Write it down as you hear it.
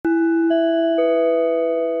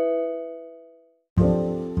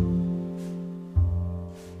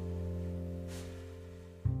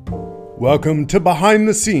Welcome to Behind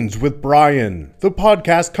the Scenes with Brian, the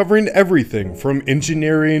podcast covering everything from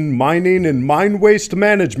engineering, mining, and mine waste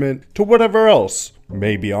management to whatever else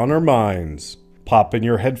may be on our minds. Pop in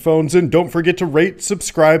your headphones and don't forget to rate,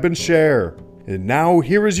 subscribe, and share. And now,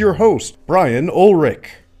 here is your host, Brian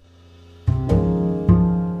Ulrich.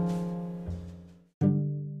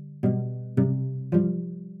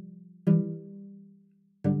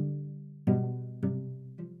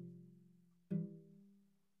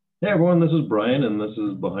 Hey everyone, this is Brian, and this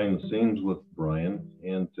is Behind the Scenes with Brian.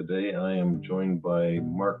 And today I am joined by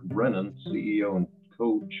Mark Brennan, CEO and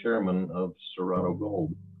co-chairman of Cerrado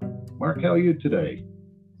Gold. Mark, how are you today?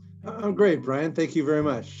 I'm great, Brian. Thank you very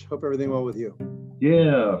much. Hope everything well with you.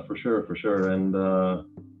 Yeah, for sure. And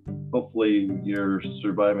hopefully you're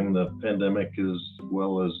surviving the pandemic as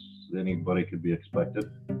well as anybody could be expected.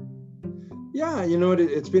 Yeah,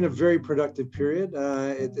 it's been a very productive period.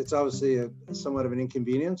 It's obviously somewhat of an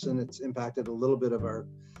inconvenience, and it's impacted a little bit of our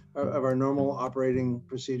normal operating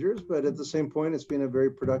procedures. But at the same point, it's been a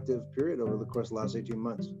very productive period over the course of the last 18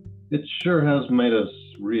 months. It sure has made us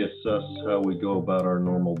reassess how we go about our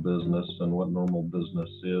normal business and what normal business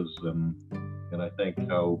is, and I think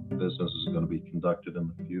how business is going to be conducted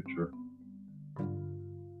in the future.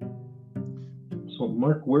 So,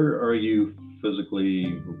 Mark, where are you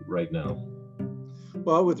physically right now?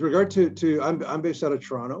 Well, with regard to I'm based out of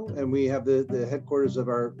Toronto, and we have the headquarters of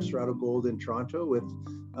our Cerrado Gold in Toronto, with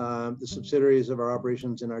the subsidiaries of our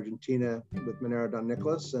operations in Argentina with Minera Don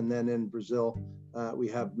Nicolas, and then in Brazil we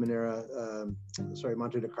have Monte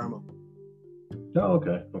do Carmo. Oh,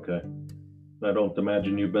 okay. I don't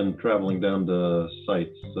imagine you've been traveling down to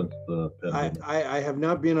sites since the pandemic. I have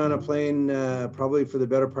not been on a plane probably for the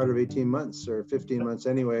better part of 18 months or 15 months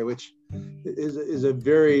anyway, which is a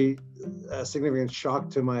very significant shock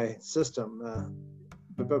to my system,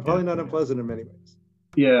 but probably not unpleasant in many ways.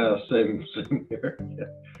 Yeah, same here. Yeah.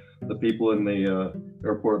 The people in the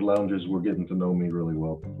airport lounges were getting to know me really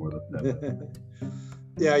well before the pandemic.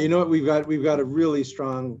 Yeah, you know what? We've got a really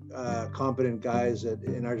strong, competent guys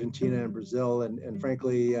in Argentina and Brazil, and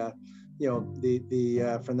frankly, from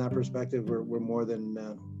that perspective, we're more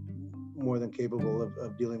than capable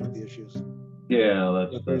of dealing with the issues. Yeah,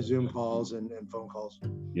 that's Zoom calls and phone calls.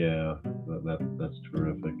 Yeah, that's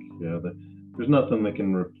terrific. Yeah, there's nothing that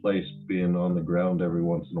can replace being on the ground every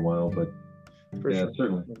once in a while, but For sure.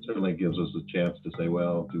 It certainly gives us a chance to say,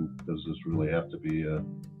 well, does this really have to be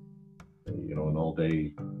an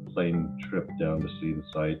all-day plane trip down to see the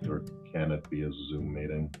site, or can it be a Zoom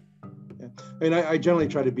meeting? Yeah. I mean, I generally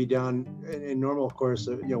try to be down in normal course,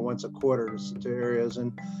 once a quarter to areas,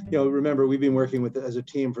 and remember, we've been working as a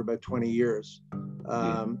team for about 20 years.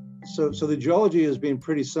 So the geology has been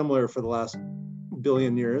pretty similar for the last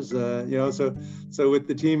billion years. So with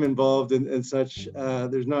the team involved and such,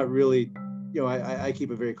 there's not really. I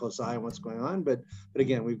keep a very close eye on what's going on, but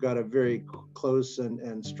again, we've got a very close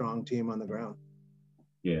and strong team on the ground.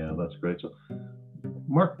 Yeah, that's great. So,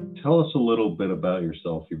 Mark, tell us a little bit about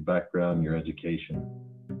yourself, your background, your education.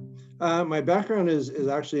 My background is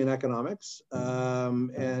actually in economics,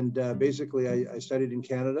 and basically I studied in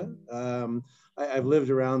Canada. I've lived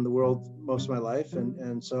around the world most of my life,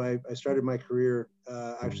 and so I started my career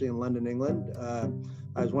actually in London, England.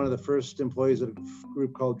 I was one of the first employees at a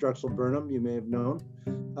group called Drexel Burnham, you may have known,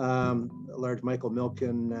 a large Michael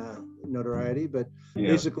Milken notoriety. But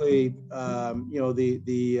basically, I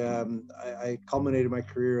culminated my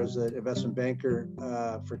career as an investment banker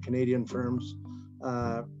for Canadian firms.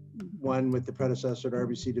 One with the predecessor at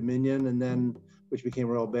RBC Dominion, and then which became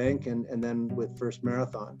Royal Bank, and then with First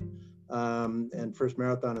Marathon. And First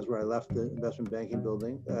Marathon is where I left the investment banking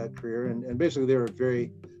building career, and basically they were a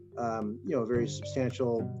very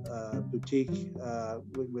substantial boutique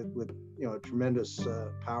with tremendous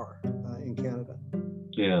power in Canada.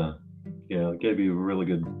 Yeah, it gave you a really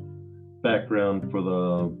good background for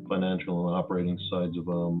the financial and operating sides of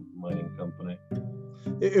a mining company.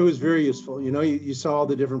 It was very useful. You saw all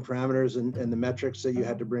the different parameters and the metrics that you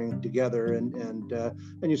had to bring together, and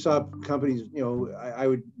you saw companies.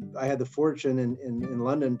 I had the fortune in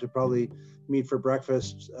London to probably meet for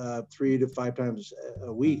breakfast 3 to 5 times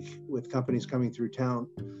a week with companies coming through town,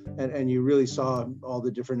 and you really saw all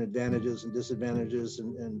the different advantages and disadvantages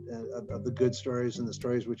and of the good stories and the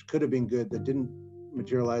stories which could have been good that didn't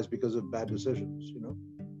materialize because of bad decisions.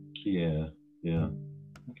 Yeah.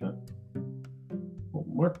 Okay. Well,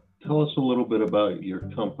 Mark, tell us a little bit about your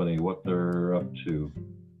company, what they're up to.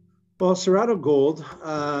 Well, Cerrado Gold,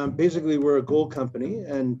 basically we're a gold company,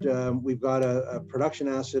 and we've got a production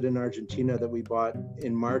asset in Argentina that we bought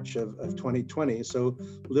in March of 2020. So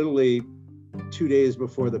literally 2 days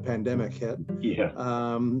before the pandemic hit. Yeah.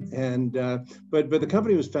 But the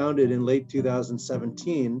company was founded in late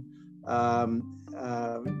 2017.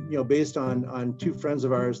 Based on two friends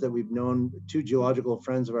of ours that we've known, two geological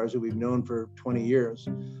friends of ours that we've known for 20 years,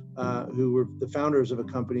 who were the founders of a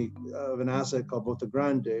company, of an asset called Volta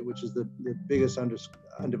Grande, which is the biggest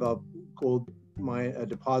undeveloped gold mine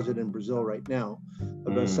deposit in Brazil right now,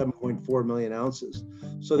 about 7.4 million ounces.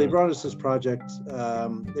 So they brought us this project.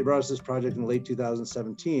 They brought us this project in late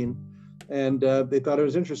 2017, and they thought it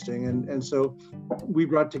was interesting. And so we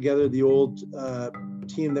brought together the old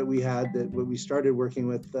team that we had, that when we started working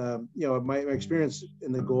with. My experience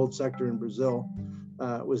in the gold sector in Brazil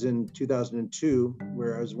was in 2002,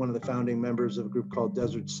 where I was one of the founding members of a group called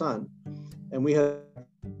Desert Sun, and we had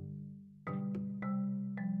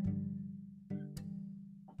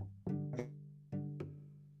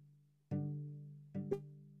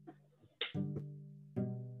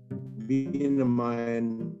being a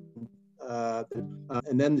mine,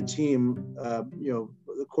 and then the team,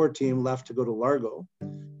 the core team left to go to Largo,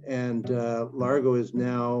 and Largo is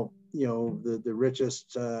now, the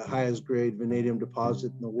richest, highest grade vanadium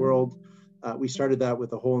deposit in the world. We started that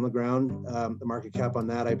with a hole in the ground. The market cap on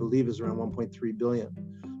that, I believe, is around 1.3 billion.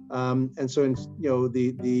 And so,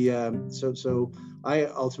 so I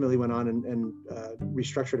ultimately went on and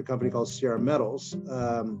restructured a company called Sierra Metals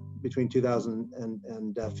between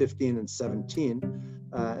 2015 and 17.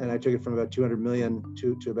 And I took it from about 200 million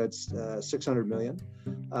to about 600 million.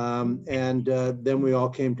 Then we all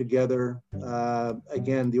came together.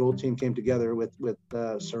 Again, the old team came together with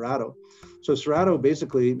Cerrado. So Cerrado,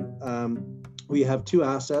 basically, we have two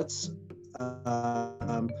assets.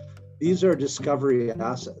 These are discovery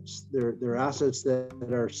assets. They're assets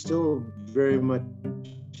that are still very much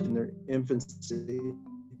in their infancy,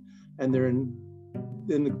 and they're in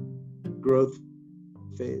the growth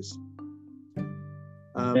phase.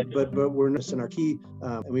 But we're in our key,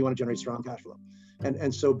 and we want to generate strong cash flow.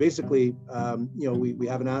 And so basically, we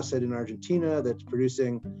have an asset in Argentina that's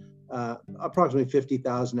producing approximately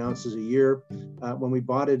 50,000 ounces a year. When we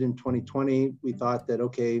bought it in 2020, we thought that,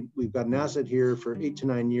 okay, we've got an asset here for 8 to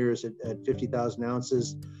 9 years at 50,000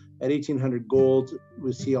 ounces. At $1,800 gold,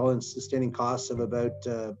 we see all-in sustaining costs of about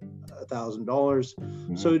 $1,000.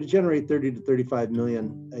 Mm-hmm. So to generate 30 to 35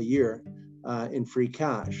 million a year in free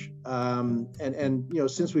cash.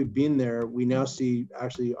 Since we've been there, we now see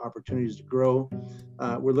actually opportunities to grow.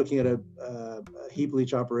 We're looking at a heap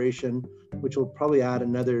leach operation, which will probably add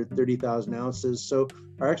another 30,000 ounces. So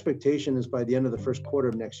our expectation is by the end of the first quarter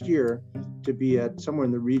of next year to be at somewhere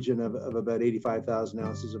in the region of about 85,000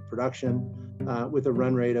 ounces of production with a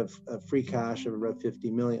run rate of free cash of about 50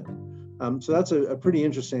 million. So that's a pretty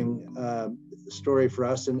interesting story for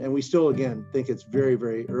us. And we still, again, think it's very,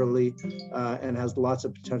 very early and has lots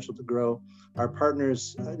of potential to grow. Our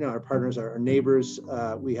partners, our neighbors,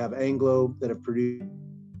 we have Anglo that have produced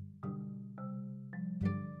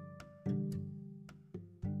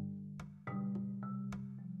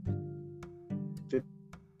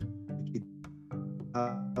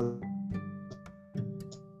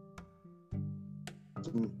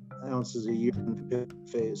ounces a year in the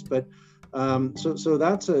phase. But so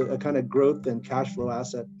that's a kind of growth and cash flow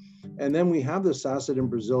asset. And then we have this asset in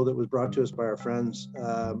Brazil that was brought to us by our friends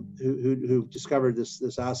who discovered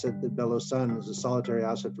this asset that Belo Sun is a solitary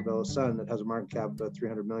asset for Belo Sun that has a market cap of about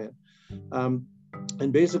 300 million.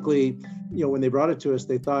 And basically, when they brought it to us,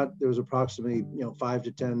 they thought there was approximately 5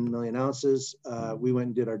 to 10 million ounces. We went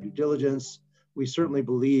and did our due diligence. We certainly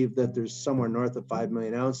believe that there's somewhere north of 5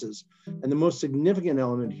 million ounces. And the most significant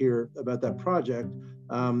element here about that project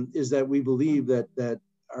is that we believe that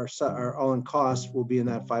our all-in costs will be in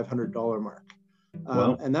that $500 mark.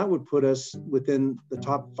 Wow. And that would put us within the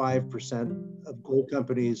top 5% of gold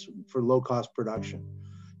companies for low-cost production.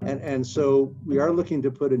 And so we are looking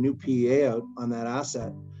to put a new PEA out on that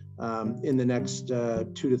asset in the next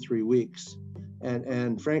 2 to 3 weeks.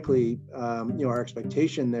 And frankly, our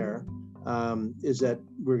expectation there is that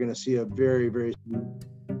we're going to see a very, very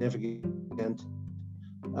significant,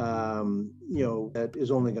 that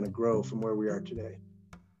is only going to grow from where we are today.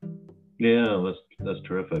 Yeah, that's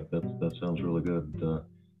terrific. That sounds really good. The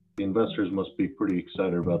investors must be pretty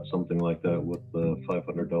excited about something like that with the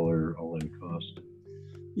 $500 all-in cost.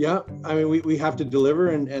 Yeah, I mean, we have to deliver,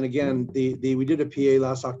 and again, we did a PA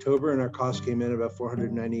last October, and our cost came in about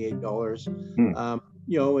 $498.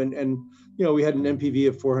 we had an NPV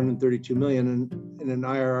of 432 million and an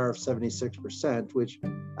IRR of 76%, which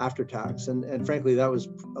after tax. And frankly, that was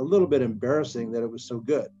a little bit embarrassing that it was so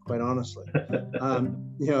good, quite honestly.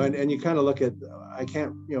 And you kind of look at,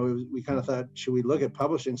 we kind of thought, should we look at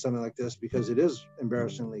publishing something like this because it is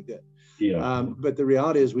embarrassingly good. Yeah. But the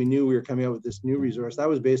reality is we knew we were coming out with this new resource that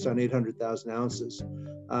was based on 800,000 ounces.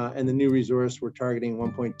 And the new resource, we're targeting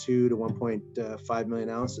 1.2 to 1.5 million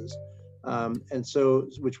ounces. And so,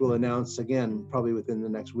 which we'll announce again, probably within the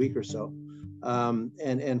next week or so.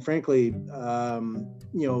 And frankly, the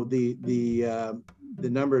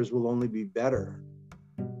numbers will only be better.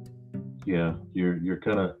 Yeah, you're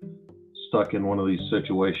kind of stuck in one of these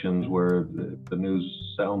situations where the news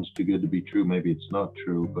sounds too good to be true. Maybe it's not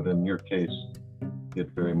true, but in your case, it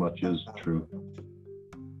very much is true.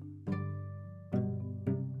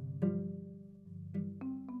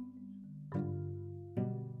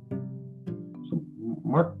 So,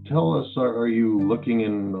 Mark, tell us, are you looking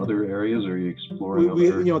in other areas? Are you exploring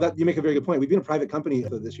that you make a very good point. We've been a private company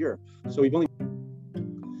this year, so we've only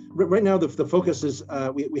right now the focus is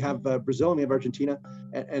we have Brazil and we have Argentina,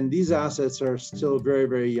 and these assets are still very,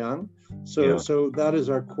 very young. So that is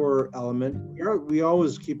our core element. We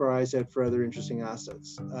always keep our eyes out for other interesting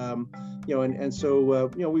assets. So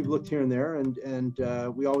we've looked here and there, and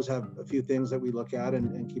we always have a few things that we look at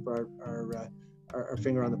and keep our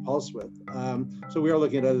finger on the pulse with. So we are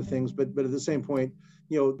looking at other things, but at the same point,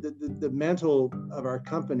 the mantle of our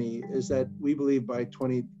company is that we believe by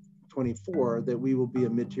 2024 that we will be a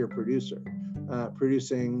mid-tier producer,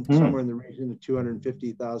 producing somewhere in the region of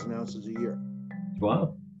 250,000 ounces a year.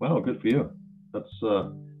 Wow, good for you. That's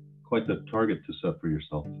quite the target to set for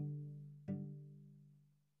yourself.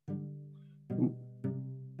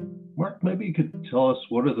 Mark, maybe you could tell us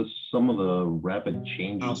what are some of the rapid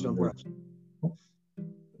changes.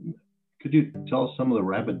 Could you tell us some of the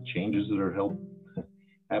rapid changes that are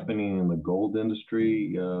happening in the gold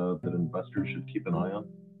industry that investors should keep an eye on?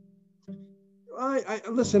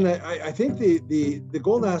 Listen, I think the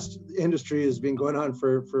gold industry has been going on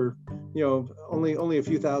for only a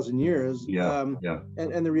few thousand years.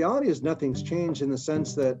 And the reality is nothing's changed in the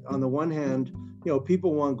sense that on the one hand,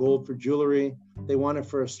 people want gold for jewelry, they want it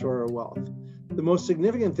for a store of wealth. The most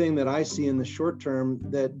significant thing that I see in the short term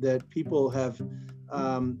that people have,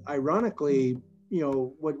 ironically,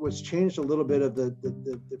 what's changed a little bit of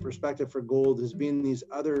the perspective for gold has been these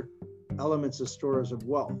other elements of stores of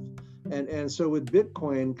wealth. And so with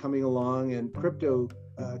Bitcoin coming along and crypto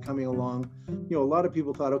coming along, a lot of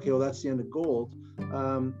people thought, okay, well, that's the end of gold,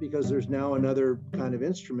 because there's now another kind of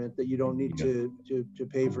instrument that you don't need to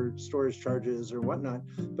pay for storage charges or whatnot.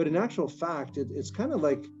 But in actual fact, it's kind of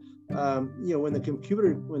like, when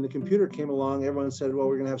the computer came along, everyone said, well,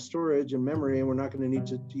 we're going to have storage and memory, and we're not going to need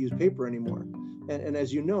to use paper anymore. And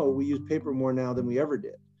as you know, we use paper more now than we ever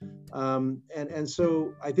did. And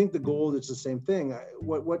so I think the gold is the same thing.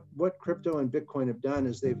 What crypto and Bitcoin have done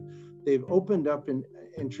is they've opened up and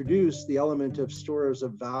introduced the element of stores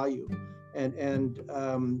of value, and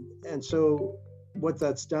so what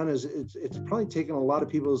that's done is it's probably taken a lot of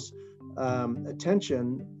people's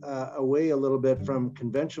attention away a little bit from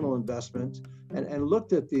conventional investment and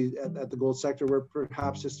looked at the gold sector where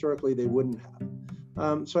perhaps historically they wouldn't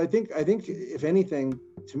have. So I think if anything,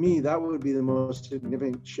 to me, that would be the most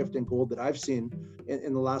significant shift in gold that I've seen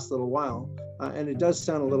in the last little while. And it does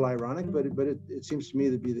sound a little ironic, but it seems to me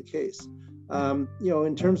to be the case.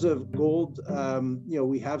 In terms of gold,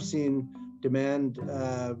 we have seen demand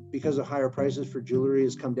because of higher prices for jewelry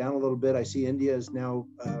has come down a little bit. I see India is now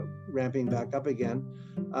ramping back up again.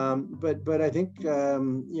 But I think,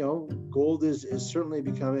 gold is certainly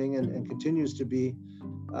becoming and continues to be,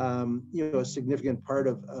 a significant part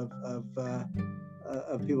of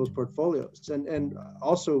people's portfolios, and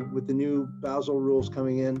also with the new Basel rules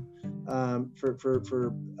coming in for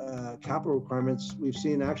capital requirements, we've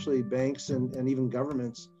seen actually banks and even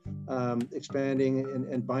governments expanding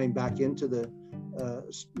and buying back into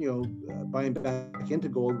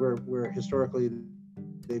gold where historically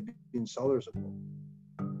they've been sellers of gold.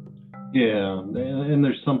 Yeah, and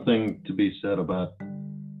there's something to be said about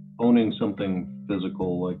owning something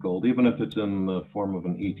physical like gold, even if it's in the form of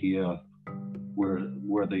an ETF,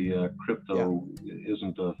 where the crypto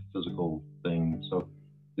isn't a physical thing. So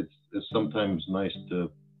it's sometimes nice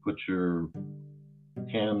to put your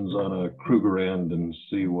hands on a Krugerrand and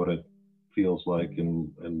see what it feels like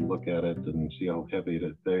and look at it and see how heavy it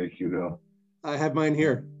is. There you go. I have mine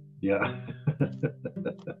here. Yeah.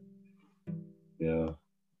 Yeah.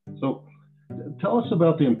 So tell us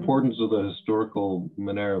about the importance of the historical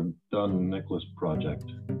Minera Dun Nicholas project.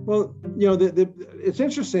 Well, it's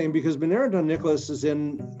interesting because Minera Don Nicolas is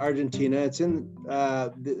in Argentina. It's in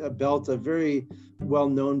a belt, a very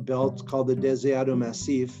well-known belt called the Deseado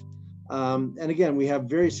Massif. And again, we have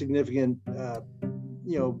very significant,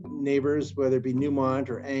 neighbors, whether it be Newmont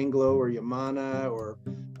or Anglo or Yamana or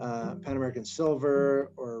Pan American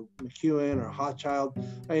Silver or McEwen or Hochschild.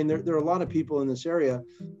 I mean, there are a lot of people in this area,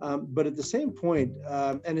 but at the same point,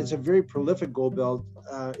 and it's a very prolific gold belt.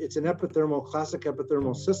 It's an classic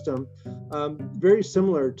epithermal system, very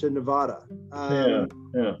similar to Nevada.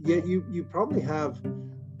 Yet you probably have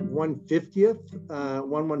 1/50th,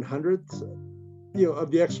 1/100th,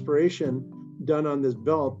 of the exploration done on this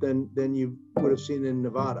belt than you would have seen in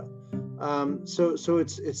Nevada. So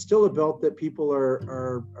it's still a belt that people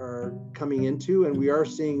are coming into, and we are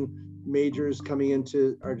seeing majors coming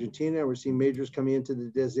into Argentina. We're seeing majors coming into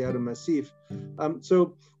the Deseado Massif.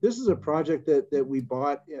 So this is a project that we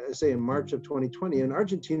bought, say, in March of 2020, and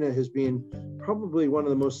Argentina has been probably one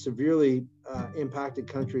of the most severely impacted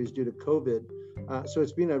countries due to COVID. So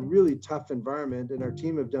it's been a really tough environment, and our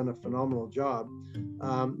team have done a phenomenal job.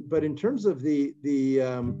 But in terms of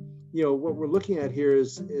what we're looking at here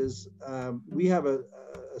is we have a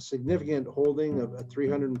significant holding of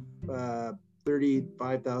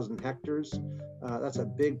 335,000 hectares. That's a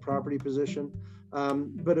big property position.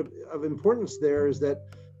 But of importance there is that,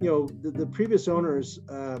 the previous owners,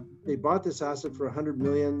 they bought this asset for $100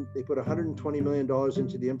 million. They put $120 million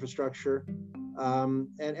into the infrastructure,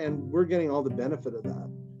 and we're getting all the benefit of that.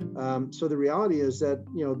 So the reality is that,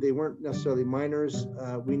 they weren't necessarily miners.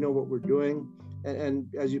 We know what we're doing. And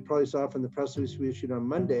as you probably saw from the press release we issued on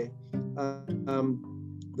Monday,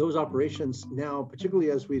 those operations now, particularly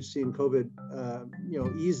as we've seen COVID,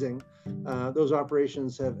 easing, those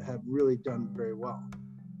operations have really done very well,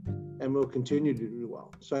 and will continue to do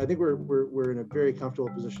well. So I think we're in a very comfortable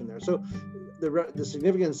position there. So the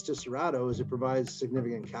significance to Cerrado is it provides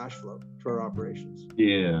significant cash flow to our operations.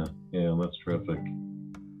 Yeah, that's terrific.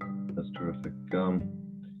 That's terrific.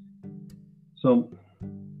 So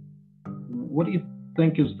what do you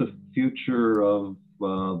think is the future of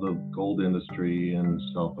the gold industry in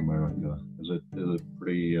South America? Is it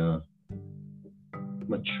pretty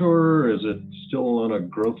mature? Is it still on a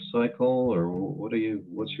growth cycle, or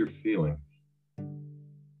what's your feeling?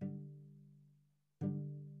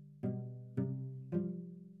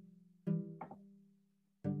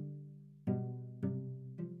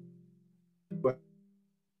 Like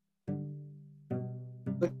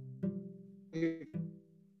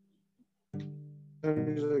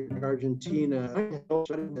Argentina,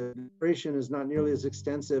 the operation is not nearly as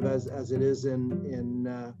extensive as it is in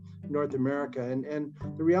North America. And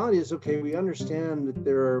the reality is, okay, we understand that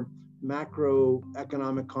there are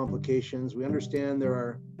macroeconomic complications. We understand there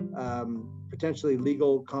are potentially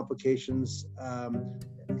legal complications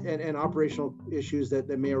and operational issues that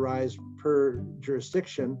may arise per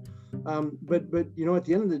jurisdiction. But at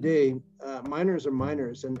the end of the day, miners are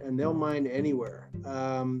miners, and they'll mine anywhere.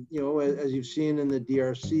 As you've seen in the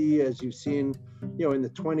DRC, as you've seen, in the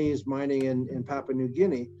 20s mining in Papua New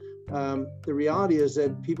Guinea. The reality is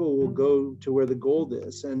that people will go to where the gold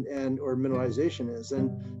is or mineralization is,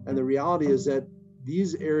 and the reality is that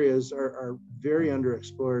these areas are very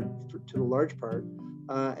underexplored to the large part,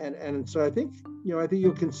 and so I think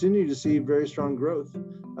you'll continue to see very strong growth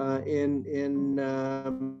in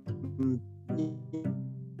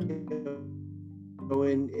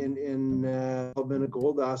development of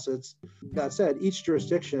gold assets. That said, each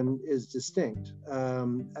jurisdiction is distinct,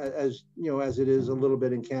 as it is a little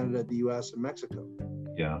bit in Canada, the U.S., and Mexico.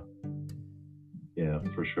 Yeah,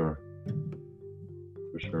 for sure.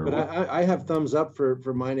 But I have thumbs up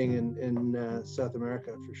for mining in South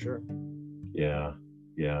America for sure. Yeah.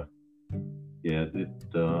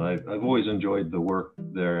 I've always enjoyed the work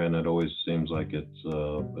there, and it always seems like it's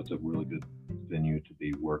a really good venue to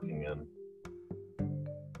be working in.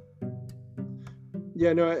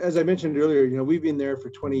 Yeah, no, as I mentioned earlier, we've been there for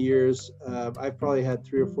 20 years. I've probably had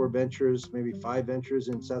 3 or 4 ventures, maybe 5 ventures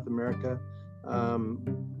in South America.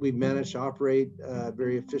 We've managed to operate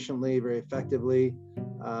very efficiently, very effectively.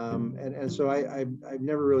 And so I've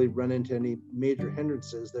never really run into any major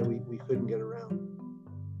hindrances that we couldn't get around.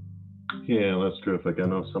 Yeah, that's terrific. I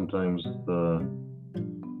know sometimes the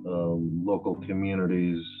local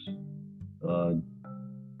communities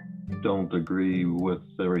don't agree with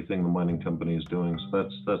everything the mining company is doing. So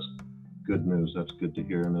that's good news. That's good to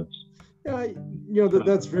hear, and it's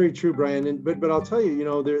that's very true, Brian. But I'll tell you,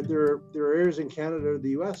 there are areas in Canada or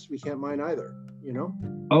the U.S. we can't mine either.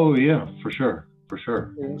 Oh yeah, for sure. for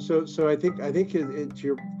sure. So I think to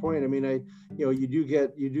your point, I mean, you do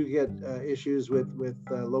get issues with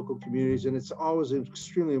local communities, and it's always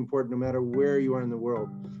extremely important, no matter where you are in the world,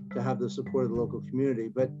 to have the support of the local community.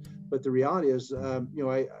 But the reality is, I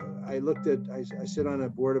sit on a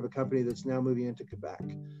board of a company that's now moving into Quebec,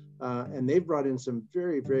 and they've brought in some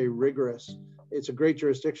very, very rigorous. It's a great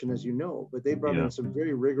jurisdiction, as you know, but they brought in some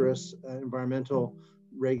very rigorous environmental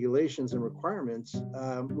regulations and requirements,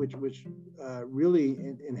 which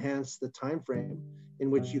really enhance the time frame in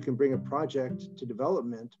which you can bring a project to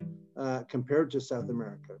development compared to South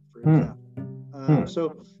America, for example.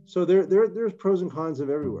 So there's pros and cons of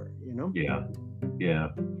everywhere, Yeah,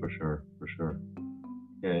 for sure.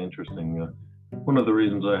 Yeah, interesting. One of the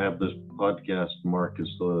reasons I have this podcast, Mark, is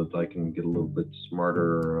so that I can get a little bit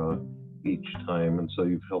smarter each time, and so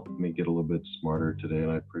you've helped me get a little bit smarter today,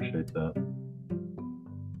 and I appreciate that.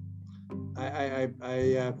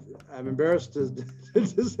 I'm embarrassed to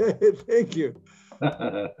say thank you.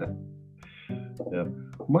 Yeah,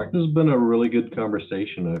 Mark, this has been a really good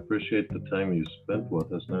conversation. I appreciate the time you spent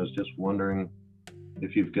with us, and I was just wondering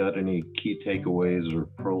if you've got any key takeaways or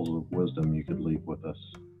pearls of wisdom you could leave with us.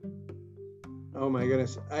 Oh my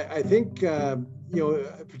goodness, I think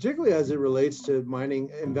particularly as it relates to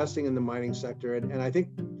investing in the mining sector, and I think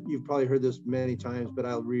you've probably heard this many times, but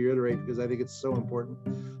I'll reiterate because I think it's so important.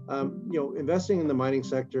 Investing in the mining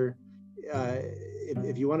sector,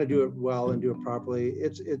 if you want to do it well and do it properly,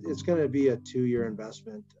 it's going to be a 2-year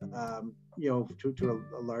investment, to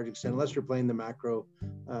a large extent, unless you're playing the macro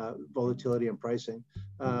volatility and pricing.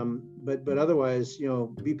 But otherwise,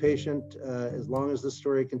 be patient as long as the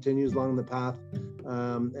story continues along the path,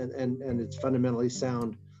 and it's fundamentally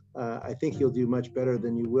sound. I think you'll do much better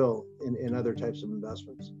than you will in other types of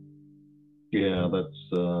investments. Yeah,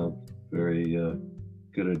 that's very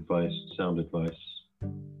good advice, sound advice.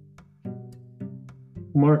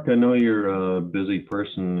 Mark, I know you're a busy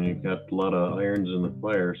person and you've got a lot of irons in the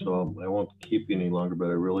fire, so I won't keep you any longer, but I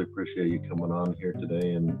really appreciate you coming on here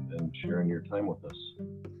today and sharing your time with us.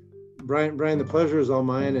 Brian, the pleasure is all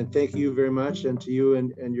mine, and thank you very much, and to you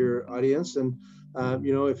and your audience. And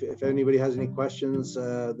if anybody has any questions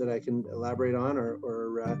that I can elaborate on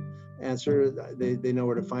or answer, they know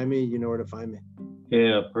where to find me. You know where to find me.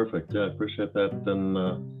 Yeah, perfect. Yeah, I appreciate that. And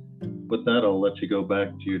with that, I'll let you go back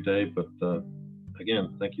to your day. But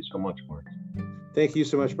again, thank you so much, Mark. Thank you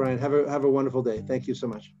so much, Brian. Have a wonderful day. Thank you so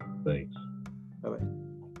much. Thanks. Bye-bye.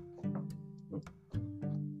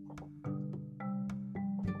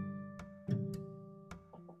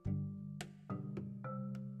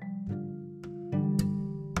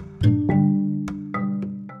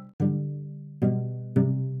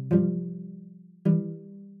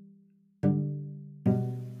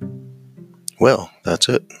 Well, that's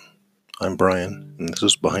it. I'm Brian, and this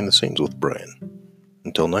is Behind the Scenes with Brian.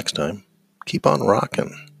 Until next time, keep on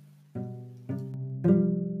rocking.